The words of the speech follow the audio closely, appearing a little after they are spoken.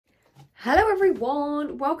Hello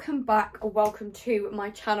everyone, welcome back or welcome to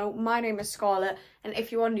my channel. My name is Scarlett, and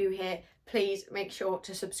if you are new here, please make sure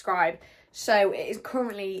to subscribe. So it is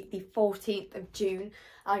currently the 14th of June.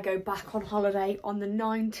 I go back on holiday on the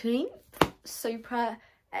 19th. Super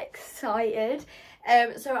excited.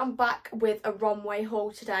 So I'm back with a ROMWE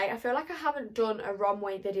haul today. I feel like I haven't done a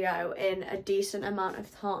ROMWE video in a decent amount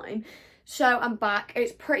of time. So I'm back.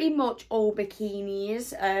 It's pretty much all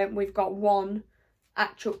bikinis. We've got one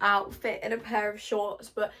actual outfit and a pair of shorts,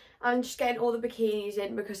 but I'm just getting all the bikinis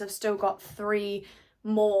in because I've still got 3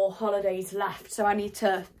 more holidays left, so I need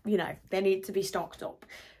to, you know, they need to be stocked up.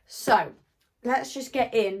 So let's just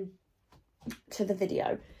get in to the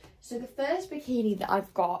video. So the first bikini that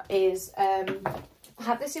I've got is I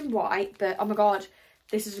have this in white, but oh my god,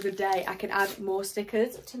 this is a good day. I can add more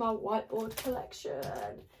stickers to my whiteboard collection.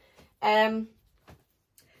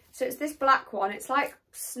 So it's this black one. It's like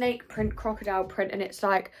snake print, crocodile print, and it's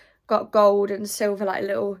like got gold and silver like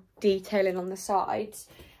little detailing on the sides.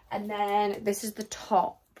 And then this is the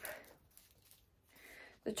top.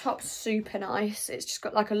 The top's super nice. It's just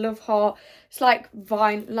got like a love heart. It's like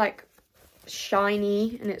vine, like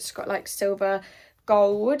shiny, and it's got like silver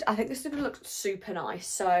gold. I think this is gonna look super nice,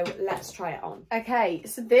 so let's try it on. Okay,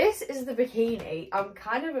 so this is the bikini. I'm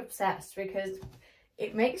kind of obsessed because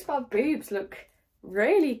it makes my boobs look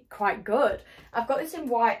really quite good. I've got this in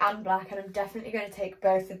white and black, and I'm definitely going to take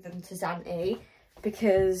both of them to Zante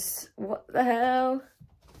because what the hell,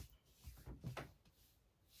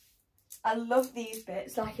 I love these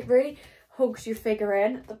bits. Like, it really hugs your figure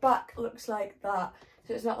in. The back looks like that,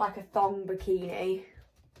 so it's not like a thong bikini.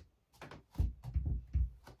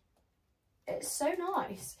 It's so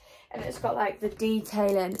nice, and it's got like the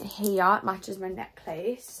detailing here. It matches my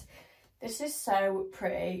necklace. This is so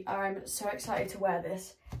pretty. I'm so excited to wear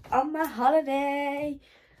this on my holiday.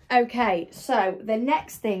 Okay, so the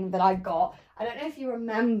next thing that I got, I don't know if you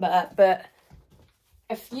remember, but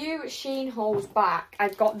a few Shein hauls back, I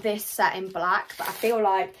got this set in black, but I feel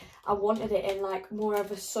like I wanted it in like more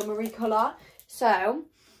of a summery colour. So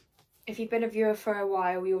if you've been a viewer for a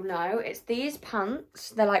while, you'll know it's these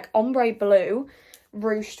pants. They're like ombre blue,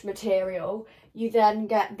 ruched material. You then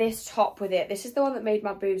get this top with it. This is the one that made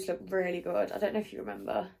my boobs look really good. I don't know if you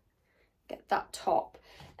remember. Get that top.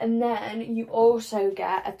 And then you also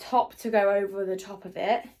get a top to go over the top of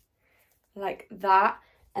it. Like that.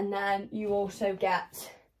 And then you also get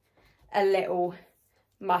a little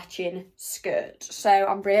matching skirt. So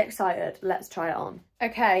I'm really excited. Let's try it on.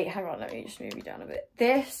 Okay, hang on. Let me just move you down a bit.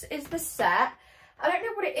 This is the set. I don't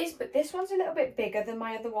know what it is, but this one's a little bit bigger than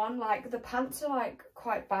my other one. Like, the pants are like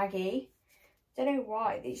quite baggy. Don't know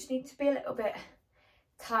why. They just need to be a little bit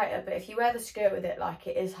tighter, but if you wear the skirt with it, like,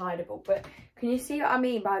 it is hideable. But can you see what I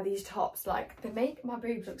mean by these tops? Like, they make my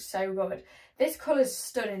boobs look so good. This colour's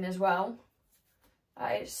stunning as well.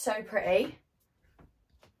 It's so pretty.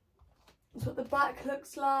 That's what the back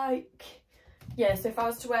looks like. Yeah, so if I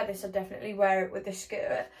was to wear this, I'd definitely wear it with the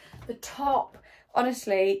skirt. The top,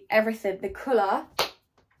 honestly, everything, the colour,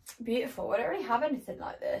 beautiful. I don't really have anything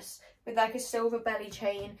like this. With like a silver belly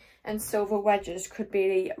chain and silver wedges, could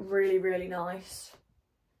be really, really nice.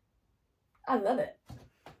 I love it.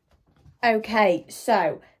 Okay,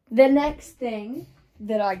 so the next thing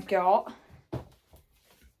that I got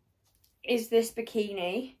is this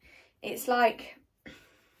bikini. It's like,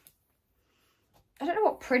 I don't know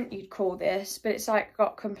what print you'd call this, but it's like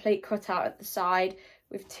got complete cutout at the side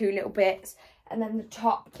with 2 little bits, and then the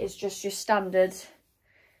top is just your standard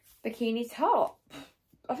bikini top.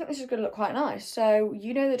 I think this is going to look quite nice. So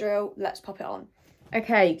you know the drill. Let's pop it on.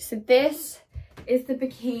 Okay, so this is the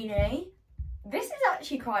bikini. This is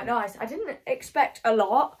actually quite nice. I didn't expect a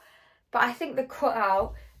lot, but I think the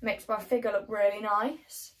cutout makes my figure look really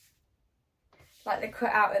nice. Like the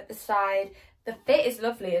cutout at the side. The fit is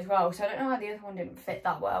lovely as well, so I don't know why the other one didn't fit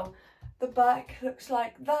that well. The back looks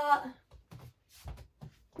like that.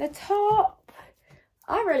 The top,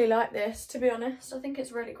 I really like this, to be honest. I think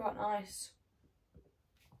it's really quite nice.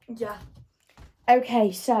 Yeah.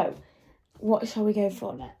 Okay, so what shall we go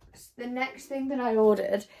for next? The next thing that I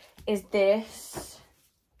ordered is this.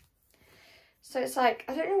 So it's like,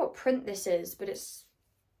 I don't know what print this is, but it's,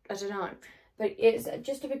 I don't know, but it's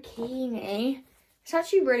just a bikini. It's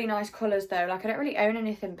actually really nice colours though. Like, I don't really own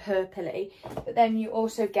anything purpley, but then you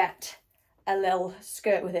also get a little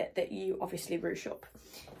skirt with it that you obviously ruche up.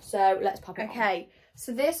 So let's pop it on. Okay,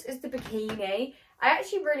 so this is the bikini. I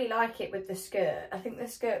actually really like it with the skirt. I think the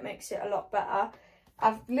skirt makes it a lot better.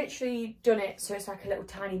 I've literally done it so it's like a little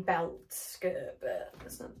tiny belt skirt, but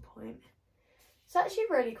that's not the point. It's actually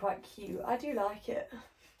really quite cute. I do like it.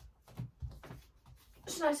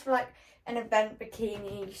 It's nice for like an event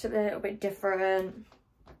bikini, something a little bit different.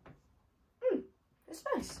 It's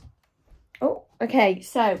nice. Oh, okay,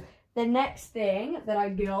 so the next thing that I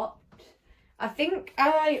got, I think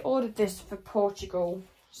I ordered this for Portugal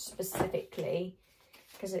specifically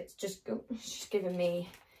because it's just giving me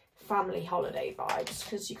family holiday vibes,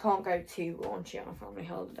 because you can't go too raunchy on a family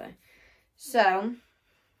holiday. So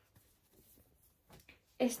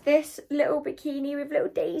it's this little bikini with little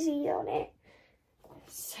daisies on it.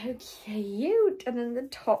 So cute. And then the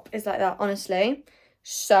top is like that. Honestly,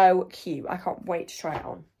 so cute. I can't wait to try it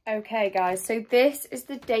on. Okay guys, so this is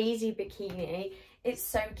the daisy bikini. It's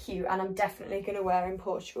so cute, and I'm definitely going to wear in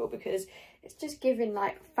Portugal because it's just giving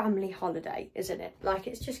like family holiday, isn't it? Like,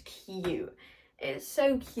 it's just cute. It's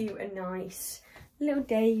so cute and nice. Little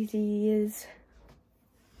daisies.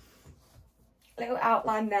 Little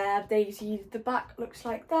outline there, daisies. The back looks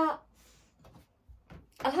like that.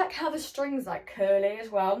 I like how the string's like curly as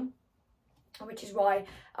well, which is why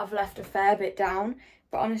I've left a fair bit down.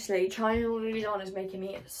 But honestly, trying all these on is making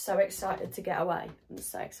me so excited to get away. I'm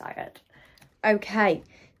so excited. Okay,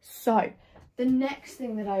 so the next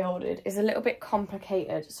thing that I ordered is a little bit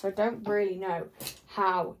complicated, so I don't really know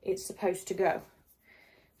how it's supposed to go.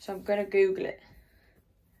 So I'm going to Google it.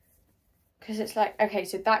 Because it's like, okay,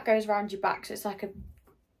 so that goes around your back, so it's like a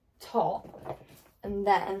top. And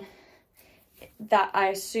then that, I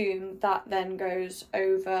assume, that then goes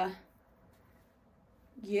over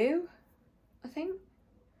you, I think.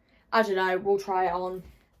 I don't know, we'll try it on.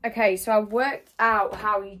 Okay, so I worked out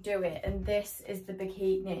how you do it, and this is the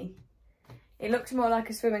bikini. It looks more like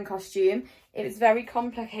a swimming costume. It was very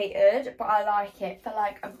complicated, but I like it for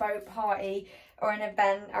like a boat party or an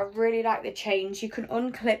event. I really like the chains. You can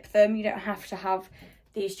unclip them. You don't have to have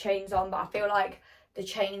these chains on, but I feel like the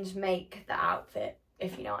chains make the outfit,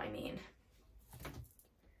 if you know what I mean.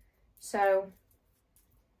 So,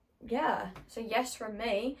 yeah. So yes from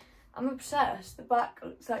me. I'm obsessed. The back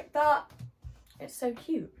looks like that. It's so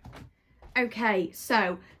cute. Okay,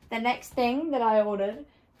 so the next thing that I ordered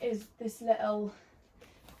is this little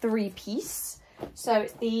 3-piece. So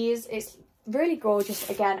it's these. It's really gorgeous.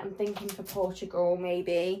 Again, I'm thinking for Portugal,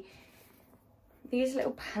 maybe. These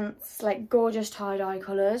little pants, like gorgeous tie-dye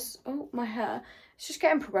colours. Oh, my hair. It's just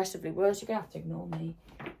getting progressively worse. You're going to have to ignore me.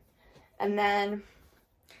 And then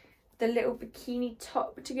the little bikini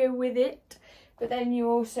top to go with it. But then you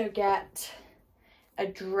also get a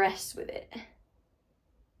dress with it.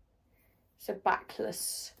 It's a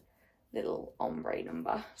backless little ombre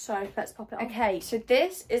number. So let's pop it on. Okay, so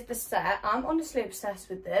this is the set. I'm honestly obsessed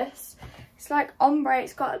with this. It's like ombre.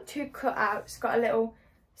 It's got 2 cutouts. It's got a little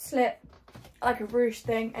slit, like a ruched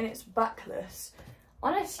thing, and it's backless.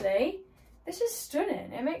 Honestly, this is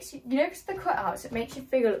stunning. It makes you, you know, because the cutouts, it makes your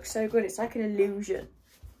figure look so good. It's like an illusion.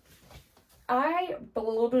 I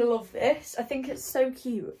bloody love this. I think it's so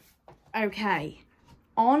cute. Okay,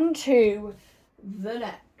 on to the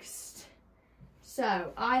next.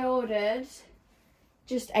 So I ordered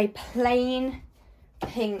just a plain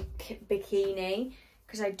pink bikini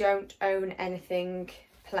because I don't own anything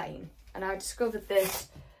plain. And I discovered this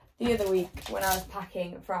the other week when I was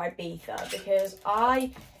packing for Ibiza, because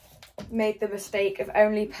I made the mistake of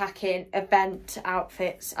only packing event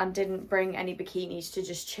outfits and didn't bring any bikinis to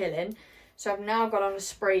just chill in. So I've now got on a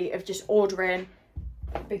spree of just ordering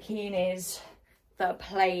bikinis that are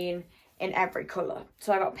plain in every colour.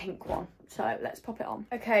 So I got a pink one. So let's pop it on.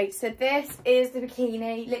 Okay, so this is the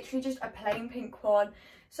bikini. Literally just a plain pink one.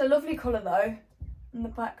 It's a lovely colour though. And the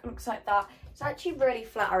back looks like that. It's actually really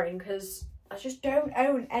flattering because I just don't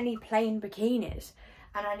own any plain bikinis.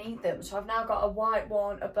 And I need them. So I've now got a white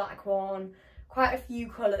one, a black one, quite a few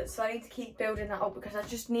colours. So I need to keep building that up because I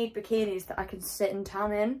just need bikinis that I can sit in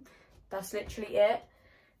town in. That's literally it.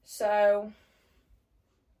 So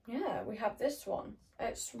yeah, we have this one.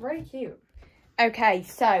 It's really cute. Okay,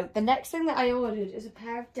 so the next thing that I ordered is a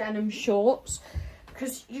pair of denim shorts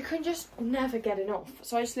because you can just never get enough.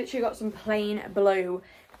 So I just literally got some plain blue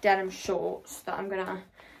denim shorts that I'm gonna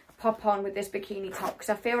pop on with this bikini top, because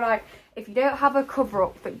I feel like if you don't have a cover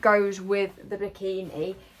up that goes with the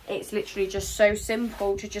bikini, it's literally just so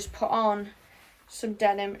simple to just put on some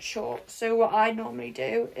denim shorts. So what I normally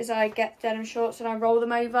do is I get denim shorts and I roll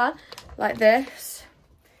them over like this,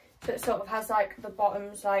 so it sort of has like the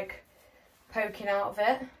bottoms like poking out of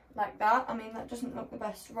it like that. I mean, that doesn't look the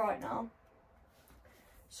best right now.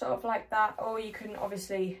 Sort of like that, or you can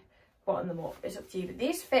obviously button them up, it's up to you. But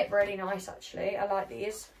these fit really nice actually. I like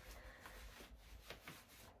these.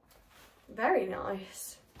 Very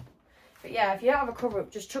nice. But yeah, if you don't have a cover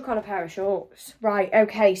up, just chuck on a pair of shorts. Right,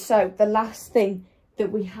 okay, so the last thing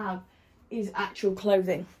that we have is actual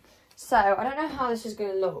clothing. So I don't know how this is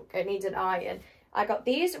going to look. It needs an iron. I got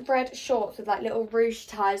these red shorts with like little ruched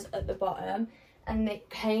ties at the bottom, and it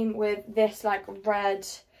came with this like red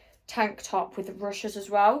tank top with the rushes as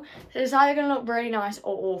well. So it's either going to look really nice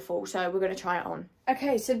or awful, so we're going to try it on.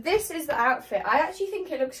 Okay, so this is the outfit. I actually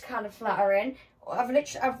think it looks kind of flattering.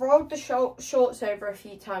 I've rolled the shorts over a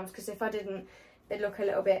few times because if I didn't, they'd look a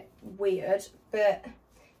little bit weird. But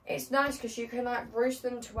it's nice because you can like ruche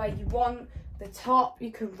them to where you want. The top,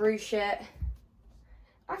 you can ruche it.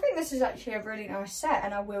 I think this is actually a really nice set,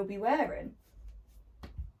 and I will be wearing.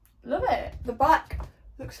 Love it. The back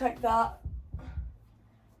looks like that.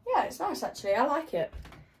 Yeah, it's nice actually. I like it.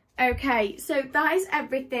 Okay, so that is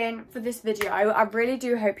everything for this video. I really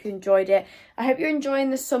do hope you enjoyed it. I hope you're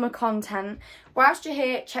enjoying the summer content. Whilst you're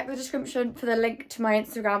here, check the description for the link to my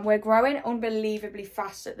Instagram. We're growing unbelievably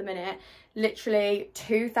fast at the minute. Literally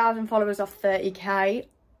 2,000 followers off 30k.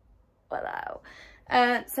 Wow.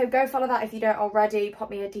 So go follow that if you don't already. Pop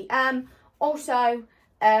me a DM. Also,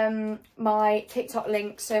 my TikTok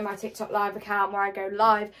link, so my TikTok live account where I go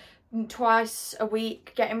live twice a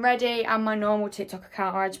week getting ready, and my normal TikTok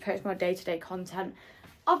account where I just post my day-to-day content.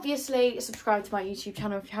 Obviously, subscribe to my YouTube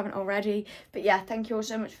channel if you haven't already. But yeah, thank you all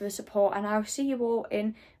so much for the support, and I'll see you all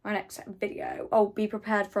in my next video. Oh, be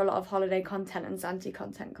prepared for a lot of holiday content and Zanti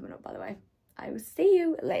content coming up, by the way. I will see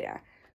you later.